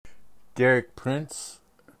Derek Prince,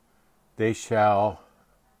 They Shall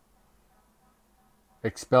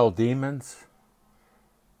Expel Demons,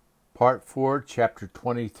 Part 4, Chapter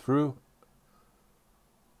 20 through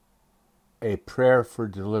A Prayer for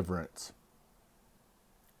Deliverance.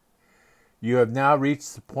 You have now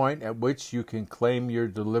reached the point at which you can claim your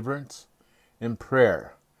deliverance in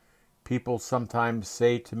prayer. People sometimes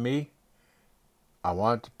say to me, I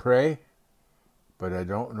want to pray, but I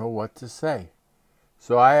don't know what to say.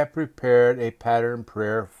 So I have prepared a pattern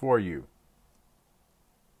prayer for you.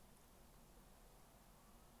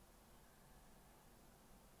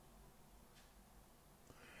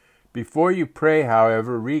 Before you pray,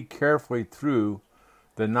 however, read carefully through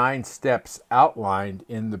the 9 steps outlined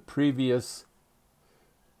in the previous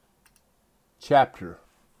chapter.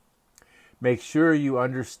 Make sure you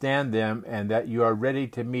understand them and that you are ready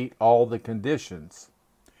to meet all the conditions.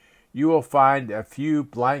 You will find a few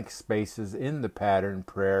blank spaces in the pattern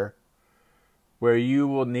prayer where you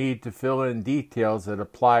will need to fill in details that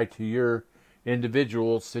apply to your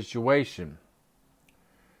individual situation.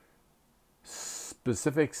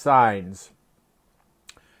 Specific signs,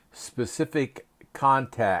 specific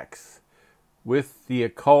contacts with the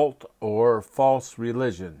occult or false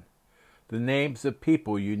religion, the names of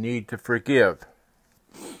people you need to forgive.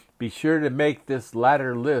 Be sure to make this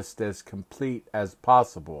latter list as complete as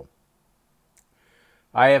possible.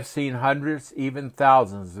 I have seen hundreds, even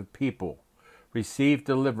thousands of people receive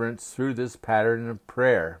deliverance through this pattern of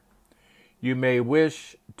prayer. You may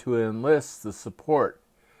wish to enlist the support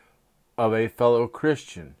of a fellow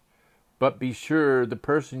Christian, but be sure the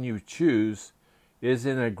person you choose is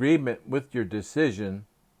in agreement with your decision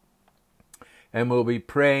and will be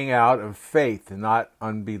praying out of faith, not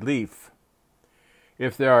unbelief.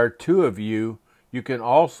 If there are 2 of you, you can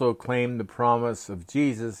also claim the promise of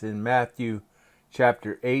Jesus in Matthew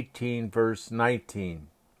chapter 18, verse 19.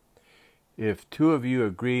 If 2 of you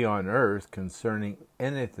agree on earth concerning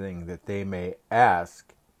anything that they may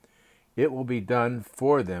ask, it will be done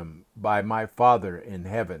for them by my Father in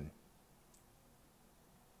heaven.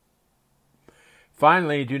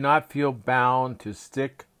 Finally, do not feel bound to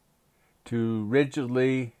stick too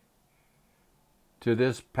rigidly to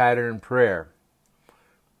this pattern prayer.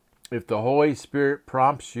 If the Holy Spirit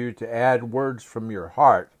prompts you to add words from your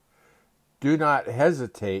heart, do not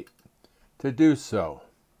hesitate to do so,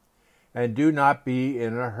 and do not be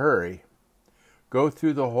in a hurry. Go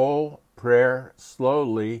through the whole prayer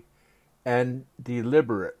slowly and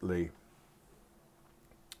deliberately.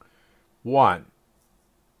 1.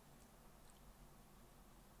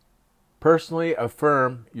 Personally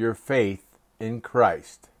affirm your faith in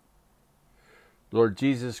Christ. Lord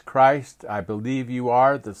Jesus Christ, I believe you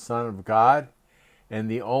are the Son of God and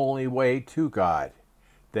the only way to God,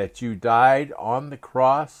 that you died on the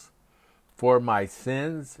cross for my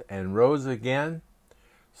sins and rose again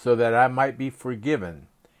so that I might be forgiven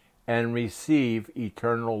and receive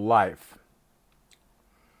eternal life.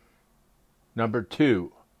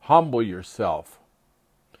 2, humble yourself.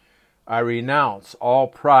 I renounce all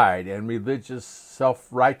pride and religious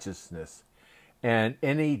self-righteousness and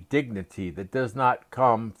any dignity that does not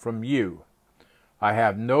come from you. I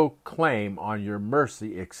have no claim on your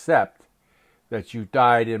mercy except that you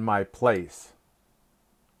died in my place.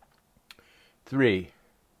 3,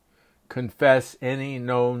 confess any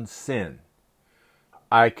known sin.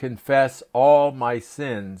 I confess all my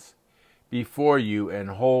sins before you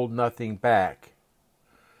and hold nothing back.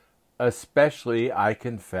 Especially I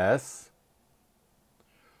confess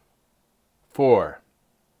 4.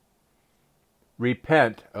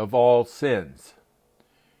 Repent of all sins.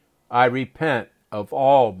 I repent of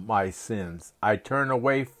all my sins. I turn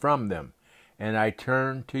away from them, and I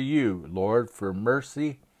turn to you, Lord, for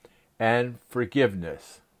mercy and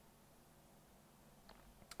forgiveness.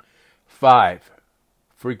 5.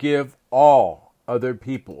 Forgive all other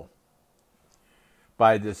people.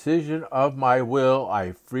 By decision of my will,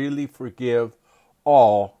 I freely forgive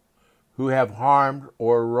all who have harmed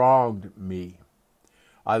or wronged me.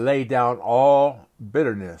 I lay down all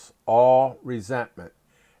bitterness, all resentment,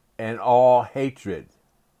 and all hatred.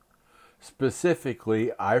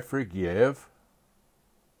 Specifically, I forgive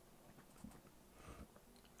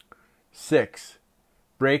 6.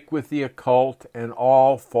 Break with the occult and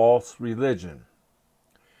all false religion.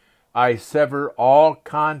 I sever all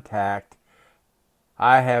contact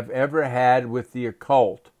I have ever had with the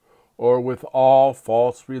occult or with all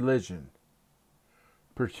false religion.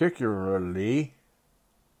 Particularly,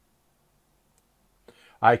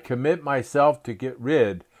 I commit myself to get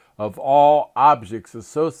rid of all objects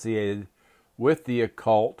associated with the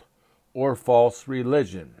occult or false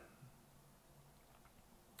religion.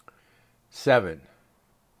 7.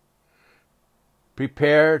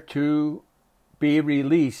 Prepare to be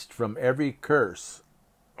released from every curse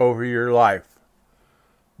over your life.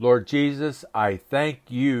 Lord Jesus, I thank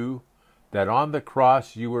you that on the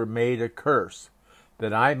cross you were made a curse,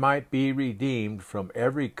 that I might be redeemed from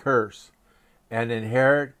every curse and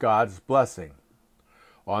inherit God's blessing.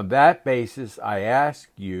 On that basis, I ask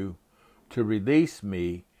you to release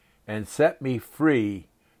me and set me free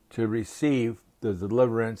to receive the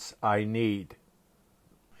deliverance I need.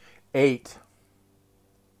 8.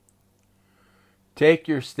 Take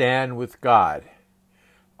your stand with God.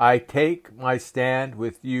 I take my stand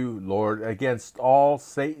with you, Lord, against all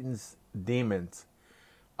Satan's demons.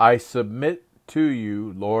 I submit to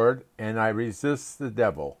you, Lord, and I resist the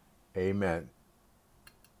devil. Amen.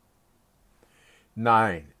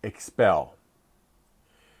 9. Expel.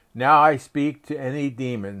 Now I speak to any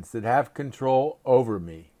demons that have control over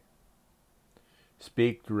me.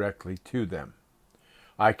 Speak directly to them.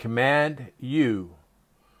 I command you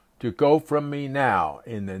to go from me now.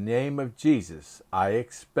 In the name of Jesus, I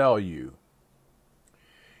expel you.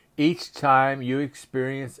 Each time you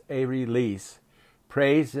experience a release,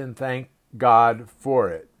 praise and thank God for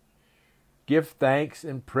it. Give thanks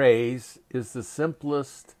and praise is the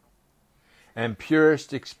simplest and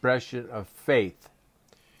purest expression of faith.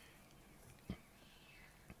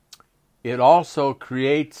 It also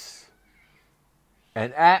creates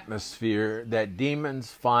an atmosphere that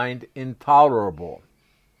demons find intolerable.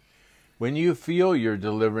 When you feel your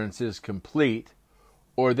deliverance is complete,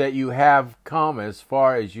 or that you have come as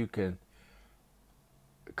far as you can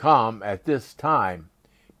come at this time,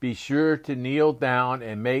 be sure to kneel down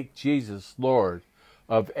and make Jesus Lord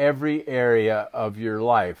of every area of your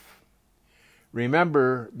life.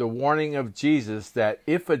 Remember the warning of Jesus that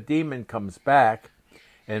if a demon comes back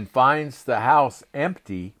and finds the house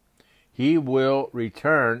empty, he will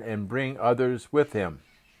return and bring others with him.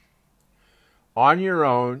 On your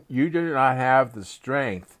own, you do not have the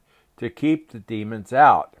strength to keep the demons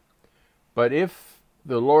out. But if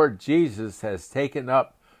the Lord Jesus has taken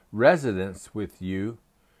up residence with you,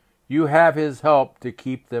 you have his help to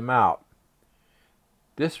keep them out.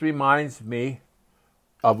 This reminds me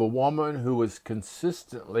of a woman who was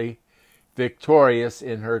consistently victorious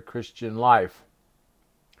in her Christian life.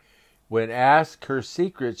 When asked her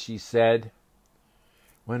secret, she said,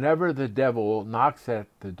 "Whenever the devil knocks at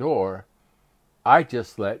the door, I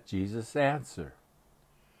just let Jesus answer."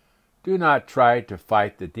 Do not try to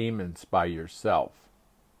fight the demons by yourself.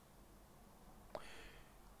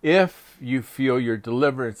 If you feel your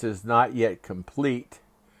deliverance is not yet complete,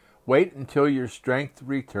 wait until your strength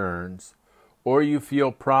returns or you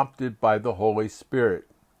feel prompted by the Holy Spirit.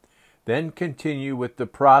 Then continue with the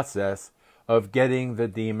process of getting the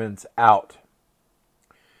demons out.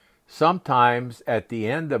 Sometimes at the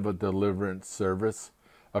end of a deliverance service,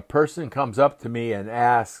 a person comes up to me and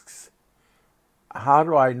asks, "How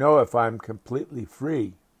do I know if I'm completely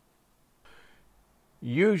free?"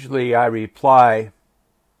 Usually I reply,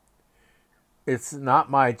 "It's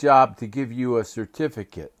not my job to give you a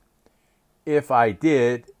certificate. If I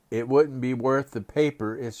did, it wouldn't be worth the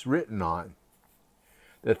paper it's written on.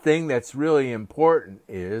 The thing that's really important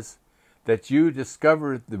is that you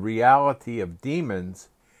discover the reality of demons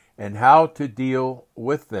and how to deal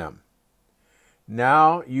with them.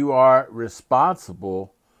 Now you are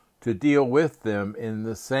responsible to deal with them in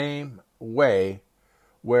the same way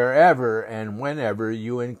wherever and whenever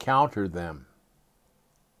you encounter them."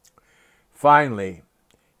 Finally,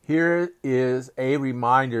 here is a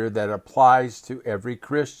reminder that applies to every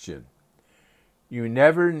Christian. You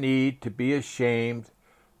never need to be ashamed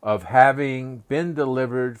of having been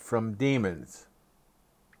delivered from demons.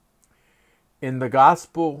 In the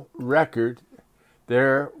gospel record,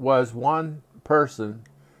 there was one person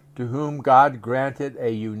to whom God granted a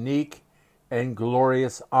unique and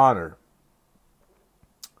glorious honor.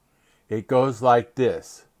 It goes like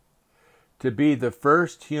this: to be the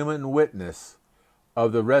first human witness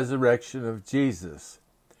of the resurrection of Jesus.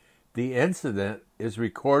 The incident is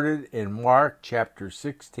recorded in Mark chapter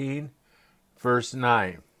 16, verse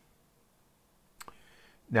 9.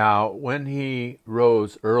 Now, when he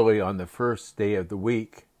rose early on the first day of the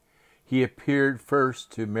week, he appeared first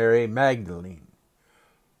to Mary Magdalene,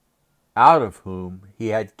 out of whom he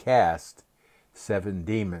had cast 7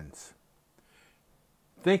 demons.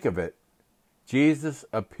 Think of it. Jesus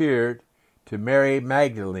appeared to Mary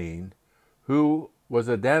Magdalene, who was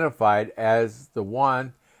identified as the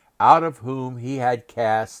one out of whom he had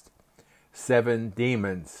cast 7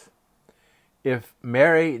 demons. If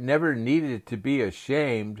Mary never needed to be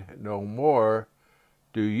ashamed, no more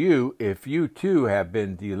do you if you too have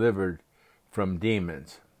been delivered from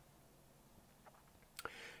demons.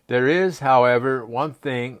 There is, however, one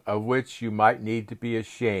thing of which you might need to be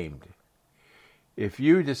ashamed. If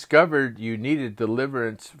you discovered you needed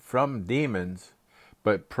deliverance from demons,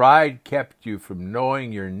 but pride kept you from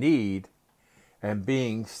knowing your need and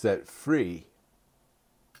being set free.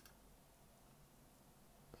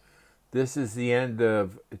 This is the end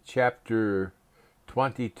of chapter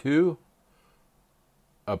 22,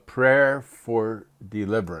 A Prayer for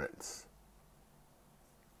Deliverance.